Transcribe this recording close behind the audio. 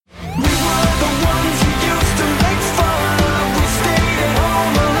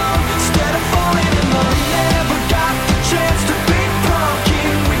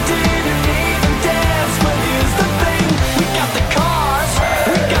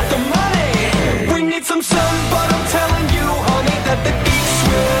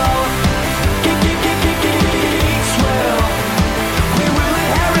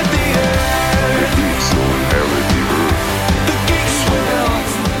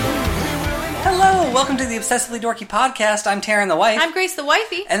welcome to the Obsessively Dorky Podcast. I'm Taryn the wife. I'm Grace the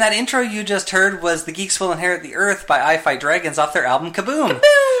wifey. And that intro you just heard was The Geeks Will Inherit the Earth by I Fight Dragons off their album Kaboom!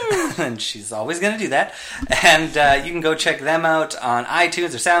 Kaboom! And she's always going to do that. And you can go check them out on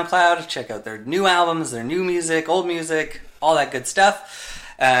iTunes or SoundCloud. Check out their new albums, their new music, old music, all that good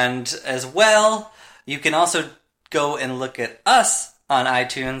stuff. And as well, you can also go and look at us on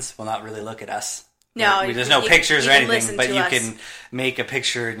iTunes. Well, not really look at us. No, there's no pictures or anything, but you us. can make a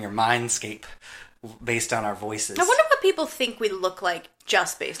picture in your mindscape based on our voices. I wonder what people think we look like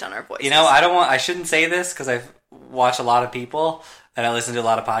just based on our voices. You know, I shouldn't say this because I've watched a lot of people and I listen to a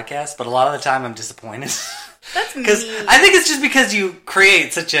lot of podcasts, but a lot of the time I'm disappointed. That's mean. Because I think it's just because you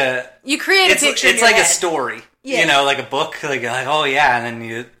create such a... You create a picture in It's your like head. a story. Yeah. You know, like a book. Like, oh yeah, and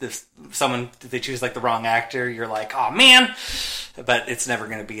then if they choose like the wrong actor, you're like, oh man. But it's never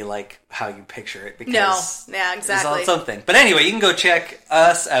going to be like how you picture it because exactly. It's something. But anyway, you can go check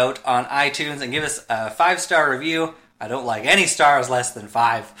us out on iTunes and give us a 5-star review. I don't like any stars less than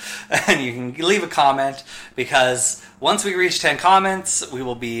 5. And you can leave a comment because once we reach 10 comments, we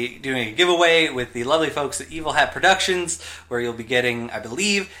will be doing a giveaway with the lovely folks at Evil Hat Productions, where you'll be getting, I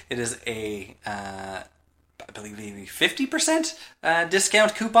believe, it is a 50%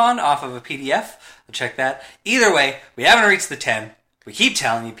 discount coupon off of a PDF. I'll check that. Either way, we haven't reached the 10. We keep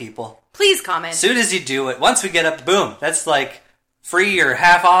telling you people. Please comment. As soon as you do it, once we get up, boom, that's like free or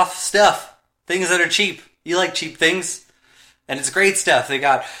half off stuff. Things that are cheap. You like cheap things. And it's great stuff. They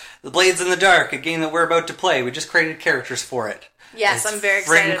got The Blades in the Dark, a game that we're about to play. We just created characters for it. Yes, it's I'm very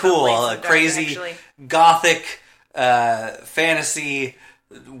excited cool. about Blades in the Dark, crazy, actually. gothic, fantasy,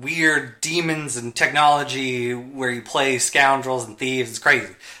 weird demons and technology where you play scoundrels and thieves. It's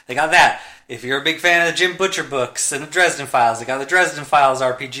crazy. They got that. If you're a big fan of the Jim Butcher books and the Dresden Files, they got the Dresden Files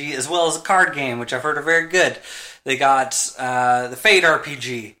RPG as well as a card game, which I've heard are very good. They got the Fate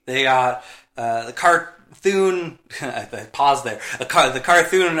RPG. They got the Carthoon... pause there. The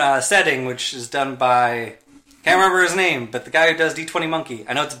Carthoon setting, which is done by... Can't remember his name, but the guy who does D20 Monkey.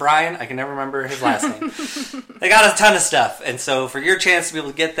 I know it's Brian. I can never remember his last name. They got a ton of stuff. And so for your chance to be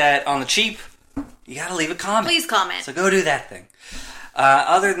able to get that on the cheap, you got to leave a comment. Please comment. So go do that thing.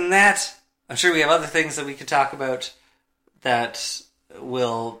 Other than that, I'm sure we have other things that we could talk about that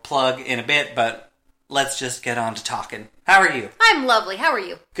we'll plug in a bit, but let's just get on to talking. How are you? I'm lovely. How are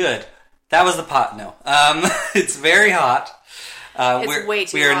you? Good. That was the pot. No. It's very hot. It's way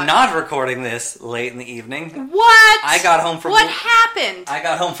too We are hot. not recording this late in the evening. What? I got home from What happened? I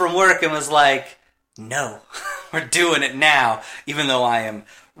got home from work and was like, no, we're doing it now, even though I am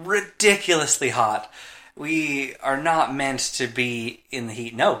ridiculously hot. We are not meant to be in the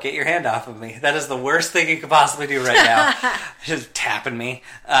heat. No, get your hand off of me. That is the worst thing you could possibly do right now. Just tapping me.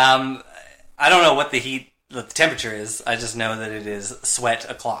 I don't know what the temperature is. I just know that it is sweat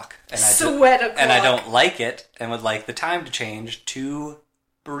o'clock. And I don't like it and would like the time to change to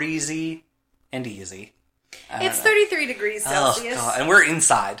breezy and easy. It's 33 degrees Celsius. Oh, God. And we're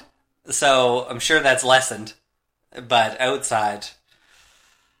inside. So I'm sure that's lessened. But outside,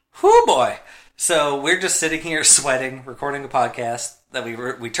 whoo boy. So we're just sitting here sweating, recording a podcast that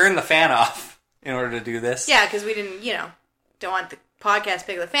we turned the fan off in order to do this. Yeah, because we didn't, don't want the podcast to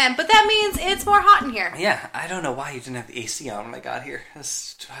pick the fan, but that means it's more hot in here. Yeah, I don't know why you didn't have the AC on when I got here. I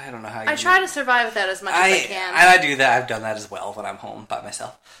don't know how you I try to survive with that as much as I can. And I do that. I've done that as well when I'm home by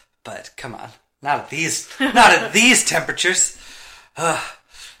myself. But come on, not at these temperatures.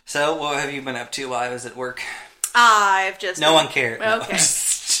 So, what have you been up to while I was at work? I've just... No one cared. Okay. No,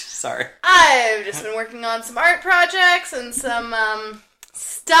 sorry. I've just been working on some art projects and some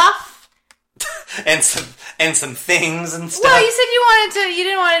stuff. and some things and stuff. Well, you said you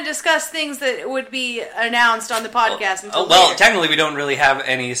didn't want to discuss things that would be announced on the podcast until later. Technically we don't really have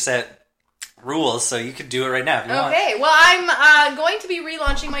any set rules, so you could do it right now if you want. Okay, well, I'm going to be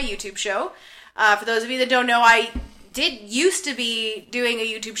relaunching my YouTube show. For those of you that don't know, I used to be doing a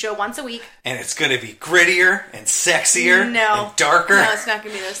YouTube show once a week. And it's going to be grittier and sexier and darker. No, it's not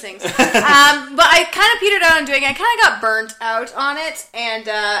going to be those things. But I kind of petered out on doing it. I kind of got burnt out on it and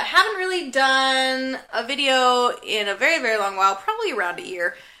haven't really done a video in a very, very long while, probably around a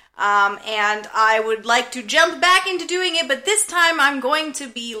year. And I would like to jump back into doing it, but this time I'm going to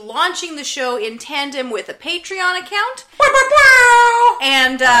be launching the show in tandem with a Patreon account.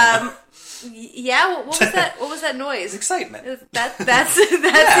 And... yeah, what was that? What was that noise? Excitement. That's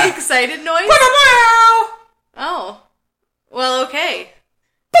the excited noise. Oh, well, okay.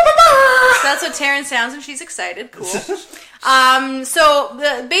 So that's what Taryn sounds when she's excited. Cool.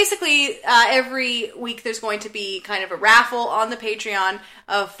 So basically, every week there's going to be kind of a raffle on the Patreon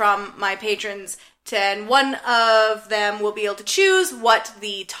from my patrons, And one of them will be able to choose what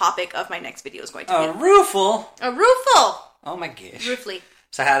the topic of my next video is going to be. A roofle? A roofle! Oh my gosh. Roofly.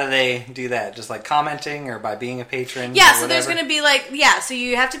 So how do they do that? Just like commenting or by being a patron? Yeah, so there's going to be so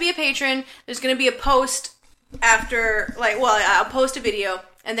you have to be a patron. There's going to be a post after, I'll post a video.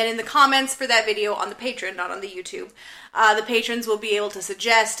 And then in the comments for that video on the Patreon, not on the YouTube, the patrons will be able to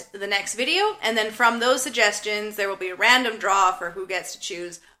suggest the next video. And then from those suggestions, there will be a random draw for who gets to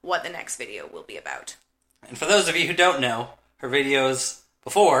choose what the next video will be about. And for those of you who don't know, her videos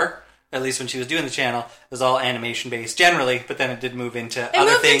before, at least when she was doing the channel, was all animation-based generally, but then it did move into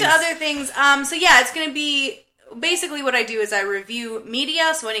other things. So yeah, it's going to be... Basically what I do is I review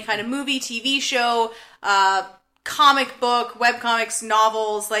media, so any kind of movie, TV show, comic book, webcomics,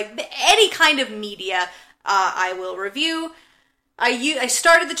 novels, any kind of media I will review. I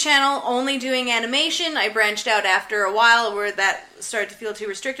started the channel only doing animation. I branched out after a while where that started to feel too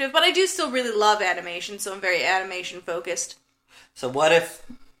restrictive, but I do still really love animation, so I'm very animation focused. So what if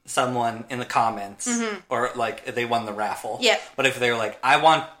someone in the comments, or if they won the raffle, what if they were like, I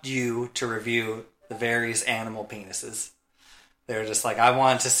want you to review the various animal penises? They're just like, I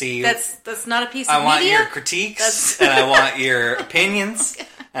want to see... That's not a piece of media. I want your critiques, and I want your opinions,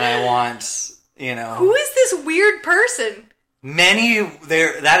 and I want, Who is this weird person?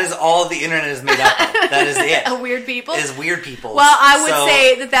 That is all the internet is made up of. That is it. Weird people? Is weird people. Well, I would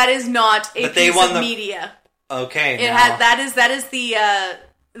say that is not a piece of media. Okay, that is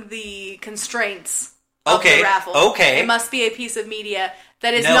the constraints of the raffle. Okay. It must be a piece of media.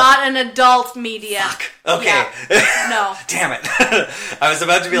 That is not an adult media. Fuck. Okay. Yeah. No. Damn it. I was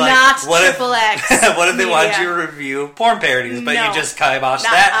about to be like, not what triple if, X what if they want you to review porn parodies, but you just kiboshed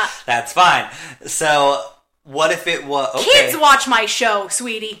Nuh-uh. that? That's fine. So, what if it was... Okay. Kids watch my show,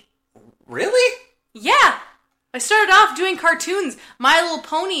 sweetie. Really? Yeah. I started off doing cartoons, My Little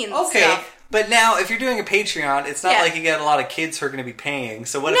Pony and stuff. But now, if you're doing a Patreon, it's not like you get a lot of kids who are going to be paying.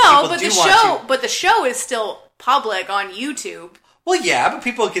 So what if people want to... But the show is still public on YouTube. Well, yeah, but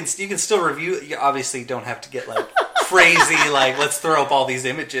you can still review. You obviously don't have to get crazy, let's throw up all these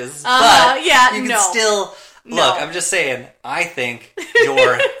images. But you can still look. I'm just saying. I think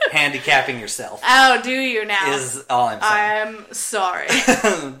you're handicapping yourself. Oh, do you now? Is all I'm saying. I'm sorry.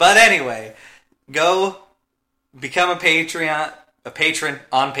 But anyway, go become a patron on Patreon.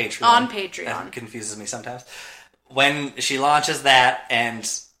 On Patreon. That confuses me sometimes. When she launches that,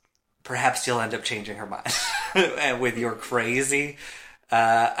 and perhaps you'll end up changing her mind with your crazy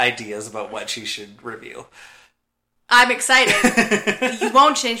ideas about what she should review. I'm excited. You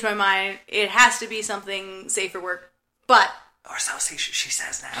won't change my mind. It has to be something safe for work. But... Or so she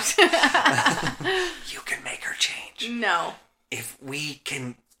says now. You can make her change. No. If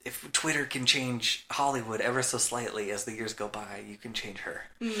Twitter can change Hollywood ever so slightly as the years go by, you can change her.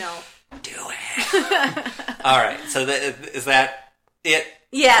 No. Do it. All right. So is that it?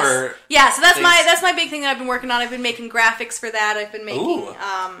 Yes. So that's my big thing that I've been working on. I've been making graphics for that. I've been making,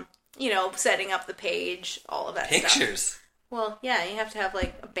 setting up the page, all of that Pictures. stuff. Well, yeah, you have to have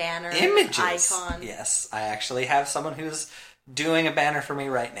a banner, images, icon. Yes, I actually have someone who's doing a banner for me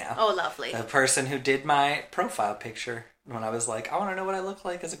right now. Oh, lovely. A person who did my profile picture when I was like, I want to know what I look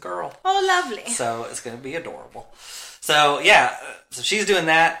like as a girl. Oh, lovely. So it's going to be adorable. So yeah, so she's doing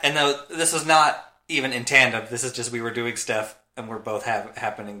that, and though this was not even in tandem, this is just we were doing stuff, and we're both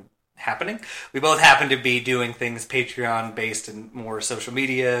happening. We both happen to be doing things Patreon based and more social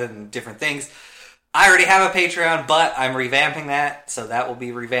media and different things. I already have a Patreon, but I'm revamping that, so that will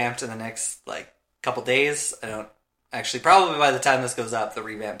be revamped in the next couple days. Probably by the time this goes up, the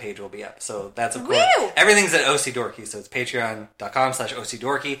revamp page will be up. So that's of course everything's at OC Dorky, so it's patreon.com/OC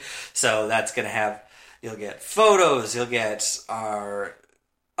Dorky. So that's gonna have, you'll get photos, you'll get our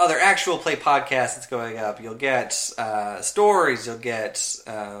other actual play podcasts that's going up, you'll get stories, you'll get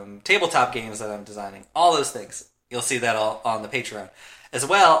tabletop games that I'm designing, all those things. You'll see that all on the Patreon. As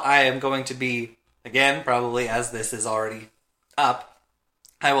well, I am going to be, again, probably as this is already up,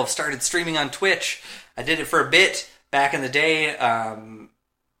 I will have started streaming on Twitch. I did it for a bit back in the day,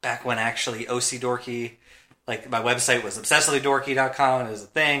 back when actually OC Dorky, my website was obsessivelydorky.com, and it was a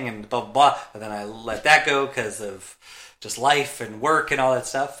thing, and blah, blah, blah. But then I let that go because of just life and work and all that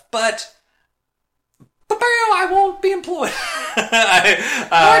stuff. But I won't be employed. More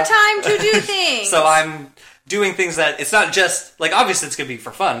time to do things. So I'm doing things that, it's not just, obviously it's going to be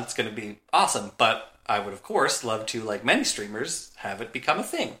for fun, it's going to be awesome, but I would, of course, love to, like many streamers, have it become a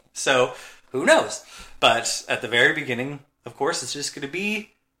thing. So, who knows? But at the very beginning, of course, it's just going to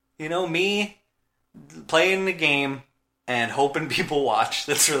be, me playing the game and hoping people watch.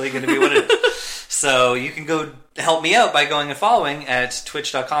 That's really going to be what it is. So, you can go help me out by going and following at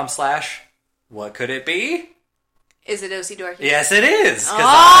twitch.com/, What could it be? Is it OC Dorky? Yes, it is.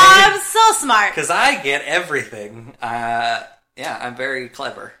 I'm so smart. Because I get everything. I'm very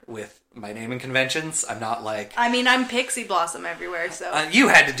clever with my naming conventions. I'm not like... I mean, I'm Pixie Blossom everywhere, so... you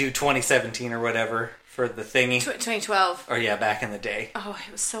had to do 2017 or whatever for the thingy. 2012. Or yeah, back in the day. Oh,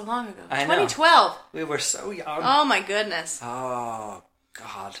 it was so long ago. I know. 2012. We were so young. Oh my goodness. Oh,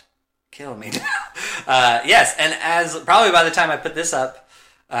 God. Kill me now. Yes, and as probably by the time I put this up,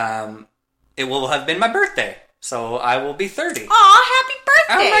 it will have been my birthday. So I will be 30. Aw, happy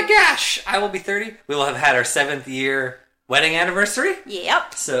birthday! Oh my gosh! I will be 30. We will have had our 7th year wedding anniversary.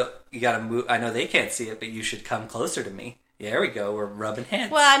 Yep. So you gotta move. I know they can't see it, but you should come closer to me. There we go. We're rubbing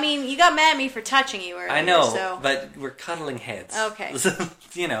heads. Well, I mean, you got mad at me for touching you earlier. I know, so. but we're cuddling heads. Okay.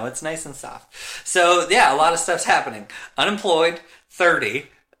 You know, it's nice and soft. So, yeah, a lot of stuff's happening. Unemployed, 30,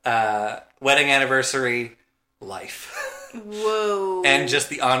 wedding anniversary, life. Whoa. And just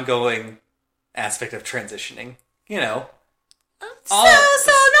the ongoing aspect of transitioning. You know. So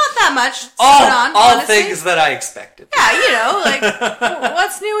not that much going on, all honestly. things that I expected. Yeah, you know, like,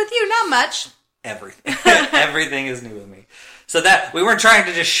 what's new with you? Not much. Everything. Everything is new with me. So that, we weren't trying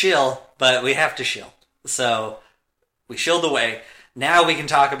to just shill, but we have to shill. So, we shilled away. Now we can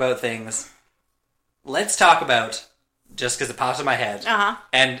talk about things. Let's talk about, just because it pops in my head. Uh-huh.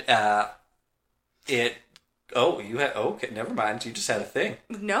 And, okay, never mind. You just had a thing.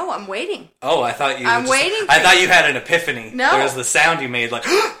 No, I'm waiting. Oh, I thought you... I'm waiting I thought you had an epiphany. No. There was the sound you made, like,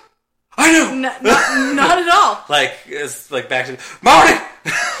 I know! Not at all. Like, it's like back to, Marty!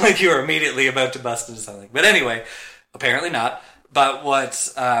 Like you were immediately about to bust into something. But anyway, apparently not. But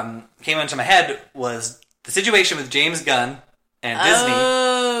what came into my head was the situation with James Gunn and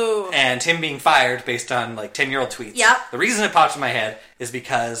Disney and him being fired based on like 10-year-old tweets. Yep. The reason it popped in my head is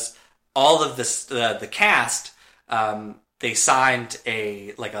because all of this, the cast, they signed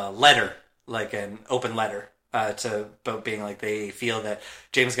a letter, like an open letter, to about being like they feel that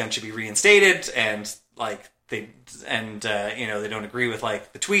James Gunn should be reinstated and like they don't agree with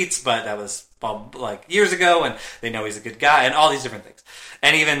like the tweets, but that was like years ago, and they know he's a good guy and all these different things.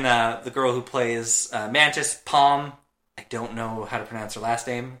 And even the girl who plays Mantis, Palm, I don't know how to pronounce her last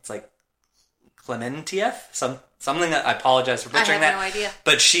name. It's like Clementieff, something that I apologize for butchering that. I have no idea.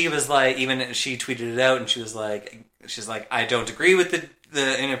 But she was like, even she tweeted it out, and she's like, I don't agree with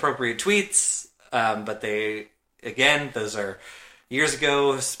the inappropriate tweets, but those are years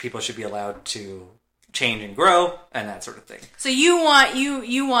ago. People should be allowed to change and grow and that sort of thing. So you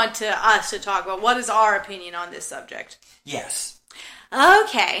want us to talk about what is our opinion on this subject? Yes.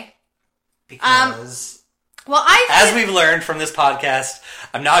 Okay. Because as we've learned from this podcast,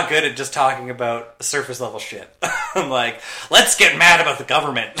 I'm not good at just talking about surface level shit. I'm like, let's get mad about the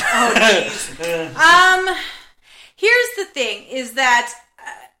government. Oh jeez. Here's the thing: is that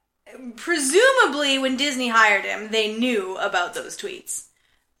presumably when Disney hired him, they knew about those tweets.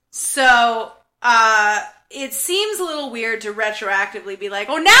 So it seems a little weird to retroactively be like,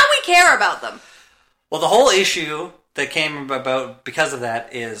 oh, now we care about them. Well, the whole issue that came about because of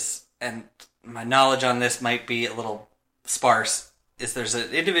that is, and my knowledge on this might be a little sparse, is there's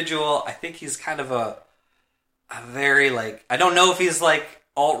an individual, I think he's kind of a very, like, I don't know if he's, like,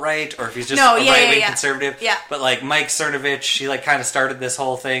 alt-right or if he's just a right-wing conservative. Yeah. But, like, Mike Cernovich, he, like, kind of started this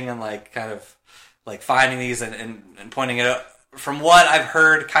whole thing and, like, kind of, like, finding these and pointing it out. From what I've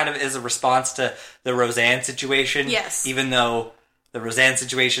heard, kind of is a response to the Roseanne situation. Yes. Even though the Roseanne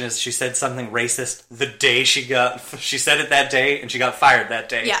situation is she said something racist the day she said it that day and she got fired that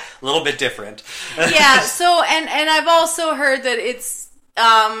day. Yeah. A little bit different. Yeah, so, and I've also heard that it's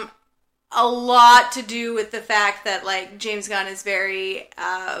a lot to do with the fact that, like, James Gunn is very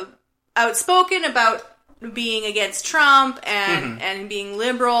outspoken about being against Trump and being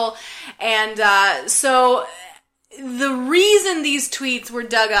liberal. And so the reason these tweets were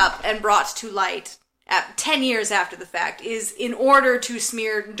dug up and brought to light 10 years after the fact is in order to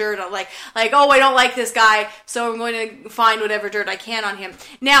smear dirt on, like, oh, I don't like this guy, so I'm going to find whatever dirt I can on him.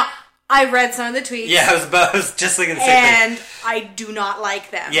 Now, I read some of the tweets. Yeah, I was just thinking the same and thing. I do not like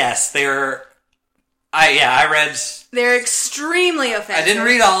them. Yes, I read... They're extremely offensive. I didn't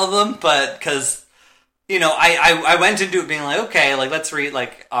read all of them, but because, you know, I went into it being like, okay, like, let's read,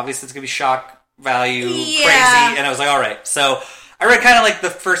 like, obviously it's going to be shock value, crazy, and I was like, alright. So, I read kind of like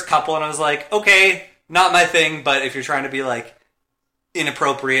the first couple, and I was like, okay, not my thing, but if you're trying to be, like,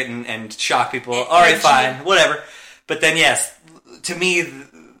 inappropriate and shock people, alright, fine, whatever. But then, yes, to me,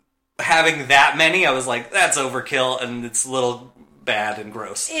 having that many, I was like, that's overkill, and it's a little bad and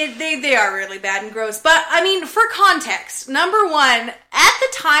gross. They are really bad and gross. But, I mean, for context, number one, at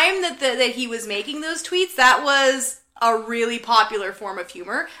the time that he was making those tweets, that was a really popular form of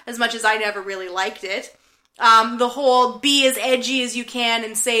humor, as much as I never really liked it. The whole be as edgy as you can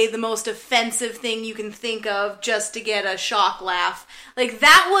and say the most offensive thing you can think of just to get a shock laugh. Like,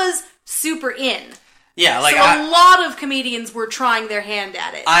 that was super in. Yeah, like... So a lot of comedians were trying their hand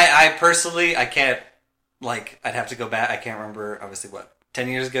at it. I personally, I can't, like, I'd have to go back. I can't remember, obviously, 10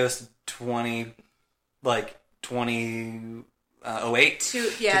 years ago, 2008?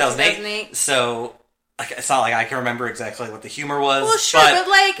 2008. So, like, it's not like I can remember exactly what the humor was. Well, sure, but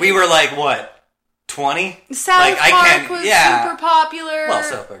like... We were like, what? 20? South Park was super popular. Well,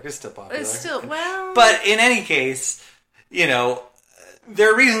 South Park is still popular. It's still, well... But in any case, you know,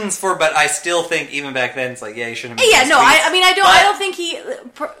 there are reasons for, but I still think even back then, it's like, yeah, you shouldn't have... Yeah, no, I don't think he...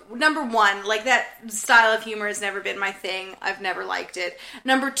 Number one, like, that style of humor has never been my thing. I've never liked it.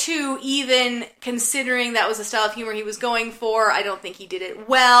 Number two, even considering that was the style of humor he was going for, I don't think he did it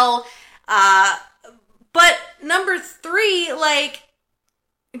well. But number three, like...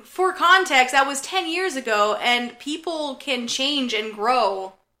 For context, that was 10 years ago, and people can change and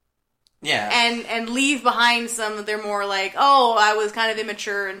grow. Yeah. And leave behind some that they're more like, oh, I was kind of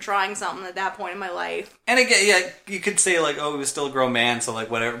immature and trying something at that point in my life. And again, yeah, you could say, like, oh, he was still a grown man, so,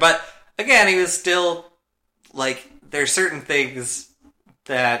 like, whatever. But, again, he was still, like, there's certain things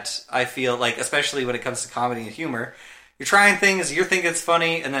that I feel, like, especially when it comes to comedy and humor, you're trying things, you think it's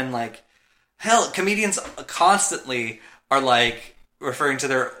funny, and then, like, hell, comedians constantly are, like... referring to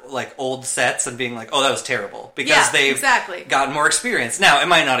their, like, old sets and being like, oh, that was terrible. Because they've gotten more experience. Now, it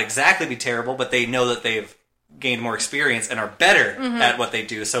might not exactly be terrible, but they know that they've gained more experience and are better at what they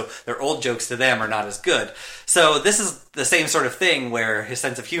do, so their old jokes to them are not as good. So this is the same sort of thing where his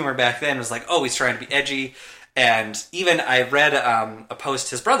sense of humor back then was like, oh, he's trying to be edgy. And even I read a post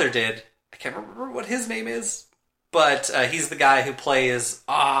his brother did. I can't remember what his name is, but he's the guy who plays...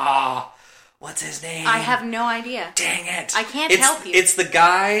 What's his name? I have no idea. Dang it. I can't help you. It's the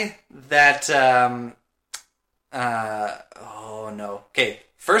guy that... oh, no. Okay,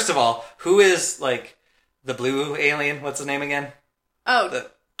 first of all, who is, like, the blue alien? What's his name again? Oh,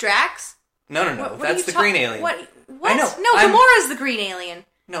 Drax? No. What that's the green alien. What? I know. No, Gamora's the green alien.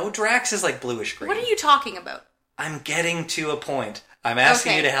 No, Drax is, like, bluish green. What are you talking about? I'm getting to a point. I'm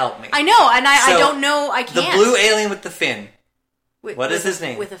asking you to help me. I know, and I don't know. I can't. The blue alien with the fin. What is his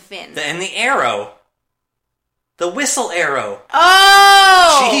name? With a fin. And the arrow. The whistle arrow.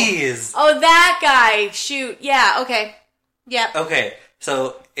 Oh! Jeez. Oh, that guy. Shoot. Yeah, okay. Yep. Okay,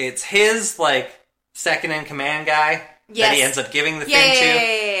 so it's his, like, second-in-command guy that he ends up giving the fin to?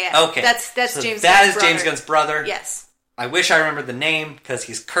 Yeah. Okay. That's so James Gunn's that is brother. James Gunn's brother. Yes. I wish I remembered the name, because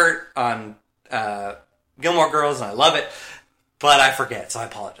he's Kurt on Gilmore Girls, and I love it, but I forget, so I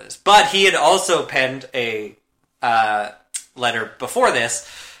apologize. But he had also penned a... letter before this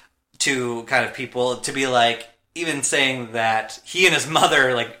to kind of people to be like, even saying that he and his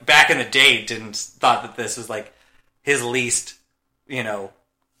mother, like, back in the day thought that this was, like, his least, you know,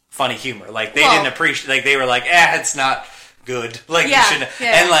 funny humor. Like, they didn't appreciate, like, they were like, it's not good. Like, you shouldn't.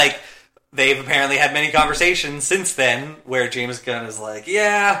 Yeah. And, like, they've apparently had many conversations since then where James Gunn is like,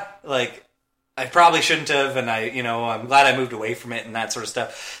 like, I probably shouldn't have, and I'm glad I moved away from it and that sort of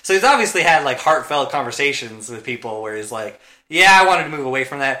stuff. So he's obviously had, like, heartfelt conversations with people where he's like, I wanted to move away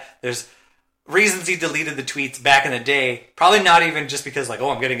from that. There's reasons he deleted the tweets back in the day. Probably not even just because, like,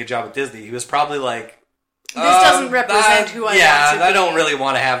 I'm getting a job at Disney. He was probably like, this doesn't represent who I am. Yeah, I don't really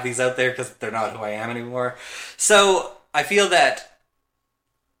want to have these out there because they're not who I am anymore. So I feel that,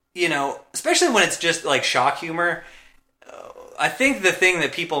 you know, especially when it's just, like, shock humor, I think the thing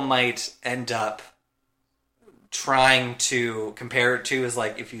that people might end up trying to compare it to is,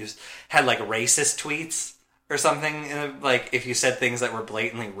 like, if you had, like, racist tweets or something, like, if you said things that were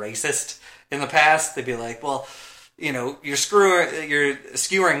blatantly racist in the past, they'd be like, well, you know, you're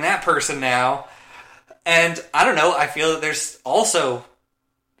skewering that person now. And I don't know, I feel that there's also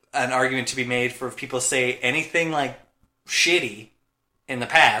an argument to be made for if people say anything, like, shitty in the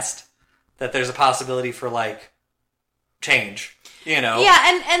past, that there's a possibility for, like, change, you know?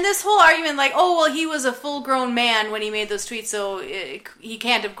 Yeah, and this whole argument, like, oh, well, he was a full-grown man when he made those tweets, so he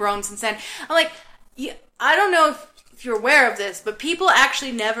can't have grown since then. I'm like, I don't know if you're aware of this, but people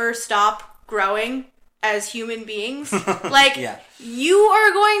actually never stop growing as human beings. Like, you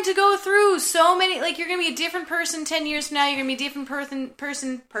are going to go through so many, like, you're going to be a different person 10 years from now, you're going to be a different person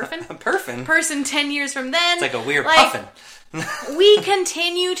 10 years from then. It's like a weird puffin. We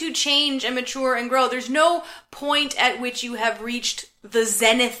continue to change and mature and grow. There's no point at which you have reached the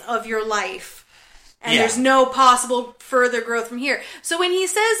zenith of your life. And there's no possible further growth from here. So when he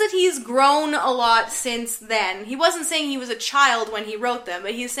says that he's grown a lot since then, he wasn't saying he was a child when he wrote them,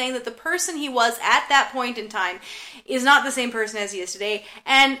 but he's saying that the person he was at that point in time is not the same person as he is today.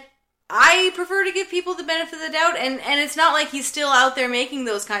 And I prefer to give people the benefit of the doubt, and it's not like he's still out there making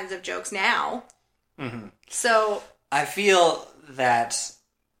those kinds of jokes now. Mm-hmm. So I feel that,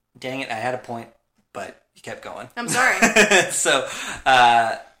 dang it, I had a point, but you kept going. I'm sorry. So,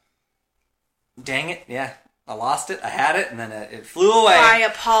 dang it, yeah. I lost it, I had it, and then it flew away. I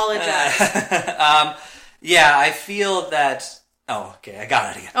apologize. Yeah, I feel that... Oh, okay, I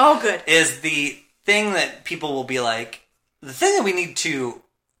got it again. Oh, good. Is the thing that people will be like... The thing that we need to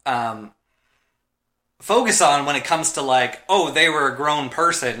focus on when it comes to, like, oh, they were a grown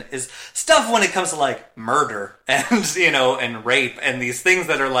person, is stuff when it comes to, like, murder and, you know, and rape and these things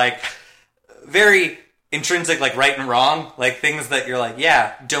that are, like, very... intrinsic, like right and wrong, like things that you're like,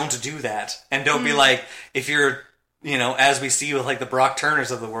 yeah, don't do that. And don't be like, if you're, you know, as we see with like the Brock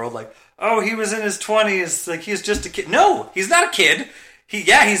Turners of the world, like, oh, he was in his 20s, like he's just a kid. No, he's not a kid.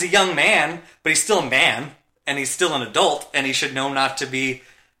 He's a young man, but he's still a man, and he's still an adult, and he should know not to be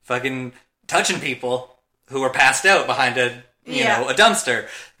fucking touching people who are passed out behind a, you know, a dumpster.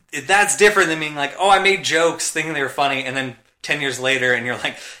 That's different than being like, oh, I made jokes thinking they were funny, and then 10 years later, and you're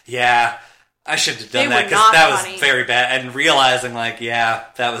like, yeah, I should have done that because that was very bad. And realizing, like, yeah,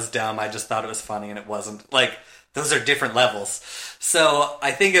 that was dumb. I just thought it was funny and it wasn't. Like, those are different levels. So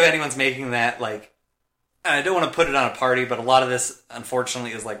I think if anyone's making that, like, I don't want to put it on a party, but a lot of this,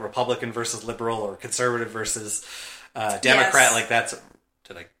 unfortunately, is like Republican versus liberal or conservative versus Democrat. Yes. Like, that's...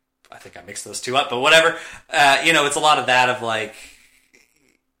 I think I mixed those two up, but whatever. You know, it's a lot of that of, like,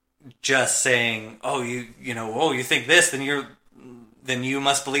 just saying, oh, you think this, then you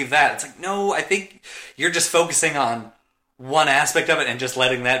must believe that. It's like, no, I think you're just focusing on one aspect of it and just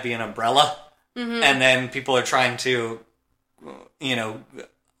letting that be an umbrella. Mm-hmm. And then people are trying to, you know,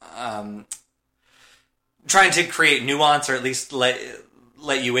 trying to create nuance or at least let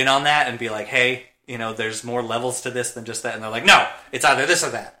you in on that and be like, hey, you know, there's more levels to this than just that. And they're like, no, it's either this or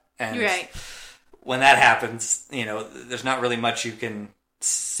that. And when that happens, you know, there's not really much you can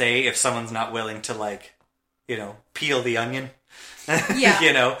say if someone's not willing to, like, you know, peel the onion. Yeah.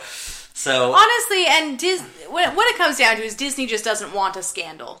 You know, so honestly, and what it comes down to is Disney just doesn't want a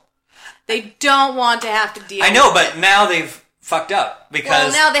scandal. They don't want to have to deal. I know, with but now they've fucked up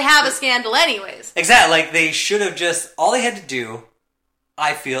because now they have a scandal anyways. Exactly, like they should have just all they had to do,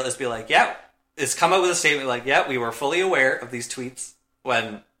 I feel, is be like, yeah, is come up with a statement like, yeah, we were fully aware of these tweets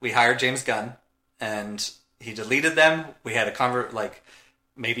when we hired James Gunn, and he deleted them. We had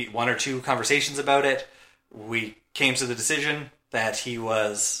maybe one or two conversations about it. We came to the decision that he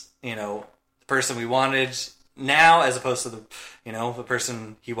was, you know, the person we wanted now as opposed to the, you know, the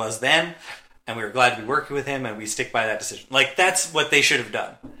person he was then. And we were glad to be working with him and we stick by that decision. Like, that's what they should have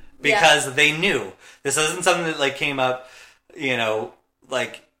done. Because they knew. This isn't something that, like, came up, you know,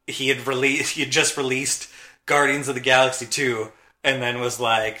 like, he had just released Guardians of the Galaxy 2 and then was,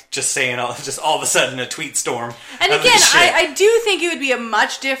 like, just saying all of a sudden a tweet storm. And again, I do think it would be a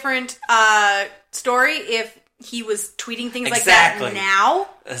much different story if he was tweeting things like that now.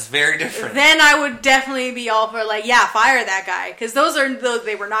 That's very different. Then I would definitely be all for, like, yeah, fire that guy. Because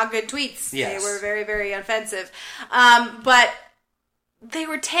they were not good tweets. Yes. They were very, very offensive. But they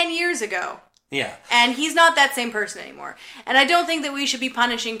were 10 years ago. Yeah. And he's not that same person anymore. And I don't think that we should be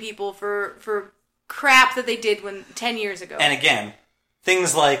punishing people for crap that they did 10 years ago. And again,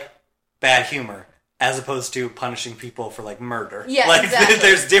 things like bad humor, as opposed to punishing people for, like, murder. Yeah, like, exactly.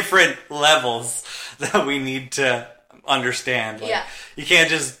 There's different levels that we need to understand. Like, yeah. You can't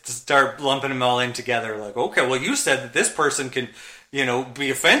just start lumping them all in together. Like, okay, well, you said that this person can, you know,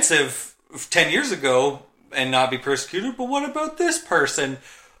 be offensive 10 years ago and not be persecuted, but what about this person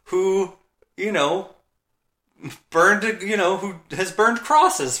who, you know, who has burned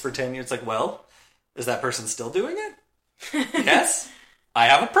crosses for 10 years? It's like, well, is that person still doing it? Yes. I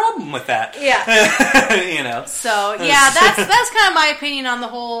have a problem with that. Yeah. You know. So, yeah, that's kind of my opinion on the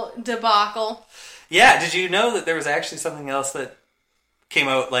whole debacle. Yeah, did you know that there was actually something else that came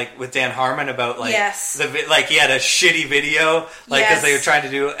out, like, with Dan Harmon about, like, yes. He had a shitty video, like, because they were trying to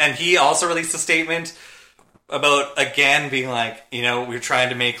do, and he also released a statement about, again, being like, you know, we were trying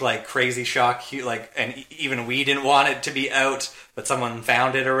to make, like, crazy shock, like, and even we didn't want it to be out, but someone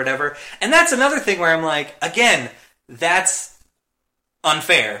found it or whatever. And that's another thing where I'm like, again, that's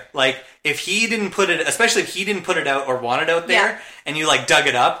unfair. Like, if he didn't put it, especially if he didn't put it out or want it out there, and you, like, dug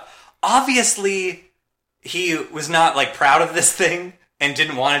it up, obviously he was not, like, proud of this thing, and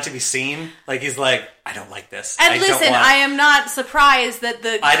didn't want it to be seen. Like, he's like, I don't like this. And listen, I am not surprised that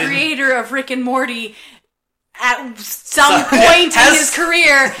the creator of Rick and Morty, at some point in his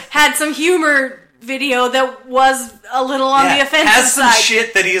career, had some humor video that was a little on the offensive has some side.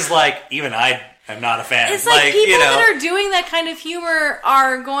 shit that he's like, even I am not a fan. It's like people that are doing that kind of humor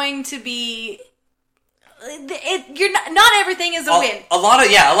are going to be... not everything is a win. A lot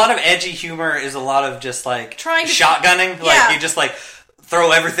of edgy humor is a lot of just like trying to shotgunning. Like, you just like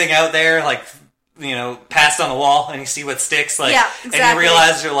throw everything out there, like, you know, pass on the wall and you see what sticks. Like, exactly. And you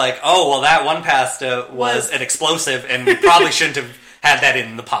realize you're like, oh, well, that one pasta was an explosive and we probably shouldn't have had that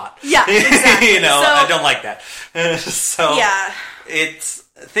in the pot. Yeah, exactly. You know, I don't like that. So it's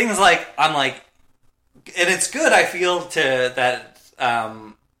things like, I'm like, and it's good, I feel, to that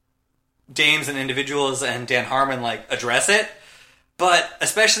James and individuals and Dan Harmon like address it. But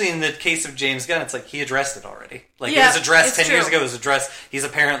especially in the case of James Gunn, it's like he addressed it already. Like, it was addressed 10 years ago. It was addressed. He's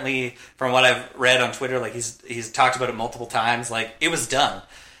apparently, from what I've read on Twitter, like he's talked about it multiple times. Like, it was done.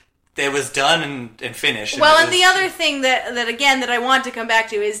 It was done and finished. Well, and the other thing that I want to come back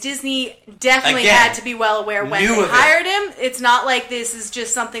to is Disney definitely had to be well aware when they hired him. It's not like this is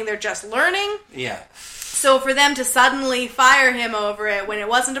just something they're just learning. Yeah. So for them to suddenly fire him over it when it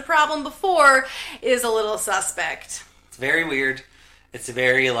wasn't a problem before is a little suspect. It's very weird. It's a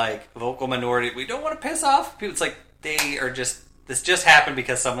very, like, vocal minority. We don't want to piss off people. It's like, this just happened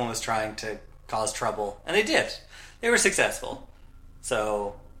because someone was trying to cause trouble. And they did. They were successful.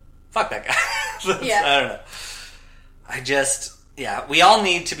 So, fuck that guy. I don't know. We all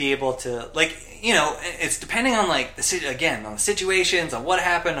need to be able to, like, you know, it's depending on, like, on the situations, on what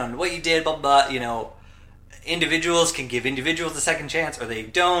happened, on what you did, blah, blah, you know. Individuals can give individuals a second chance, or they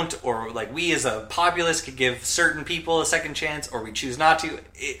don't, or like we as a populace could give certain people a second chance, or we choose not to.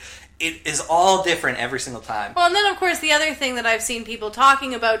 It is all different every single time. Well, and then of course the other thing that I've seen people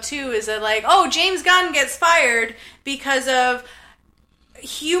talking about too is that, like, oh, James Gunn gets fired because of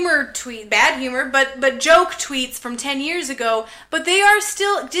bad humor, but joke tweets from 10 years ago, but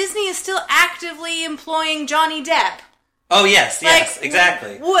Disney is still actively employing Johnny Depp. Oh, yes,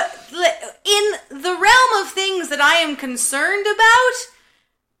 exactly. In the realm of things that I am concerned about,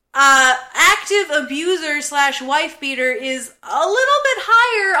 active abuser / wife beater is a little bit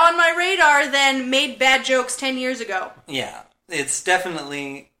higher on my radar than made bad jokes 10 years ago. Yeah, it's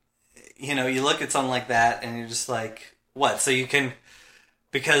definitely, you know, you look at something like that and you're just like, what? So you can,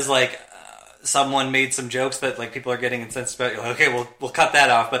 because like someone made some jokes that like people are getting incensed about, you're like, okay, we'll cut that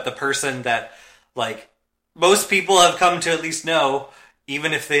off, but the person that like, most people have come to at least know,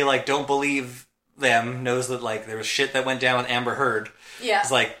 even if they like don't believe them, knows that like there was shit that went down with Amber Heard. Yeah.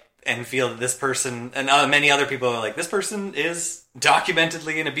 It's like, and feel that this person, and many other people are like, this person is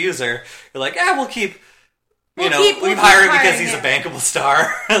documentedly an abuser. You're like, we'll keep, we've hired him because he's a bankable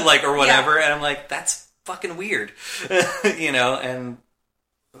star, like, or whatever. Yeah. And I'm like, that's fucking weird. You know, and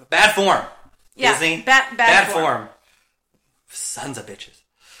bad form. Yeah. Disney. Bad form. Sons of bitches.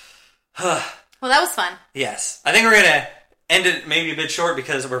 Well, that was fun. Yes. I think we're going to end it maybe a bit short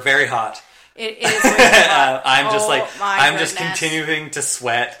because we're very hot. It is very hot. I'm just continuing to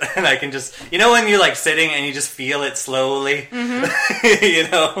sweat. And I can just, you know, when you're like sitting and you just feel it slowly? Mm-hmm. You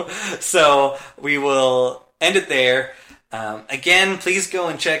know? So we will end it there. Again, please go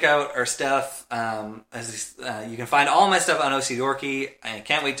and check out our stuff. You can find all my stuff on OC Dorky. I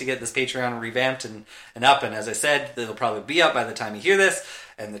can't wait to get this Patreon revamped and up. And as I said, it'll probably be up by the time you hear this.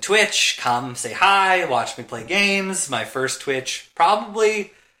 And the Twitch, come say hi, watch me play games. My first Twitch,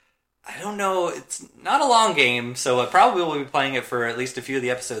 probably, I don't know, it's not a long game, so I probably will be playing it for at least a few of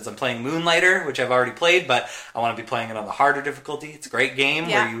the episodes. I'm playing Moonlighter, which I've already played, but I want to be playing it on the harder difficulty. It's a great game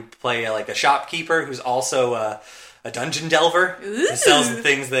where you play like a shopkeeper who's also a dungeon delver. Ooh. Who sells the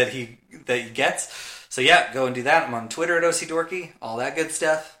things that he gets. So yeah, go and do that. I'm on Twitter at OC Dorky, all that good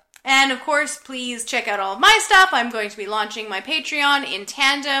stuff. And, of course, please check out all of my stuff. I'm going to be launching my Patreon in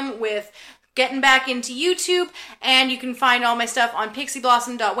tandem with getting back into YouTube. And you can find all my stuff on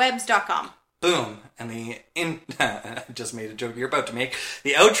pixieblossom.webs.com. Boom. And I just made a joke you're about to make.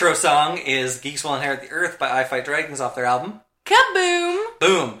 The outro song is Geeks Will Inherit the Earth by I Fight Dragons off their album Kaboom!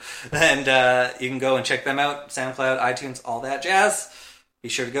 Boom. And you can go and check them out. SoundCloud, iTunes, all that jazz. Be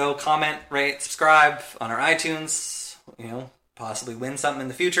sure to go, comment, rate, subscribe on our iTunes. You know, possibly win something in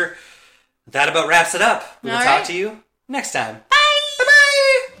the future. That about wraps it up. We will talk to you next time. Bye!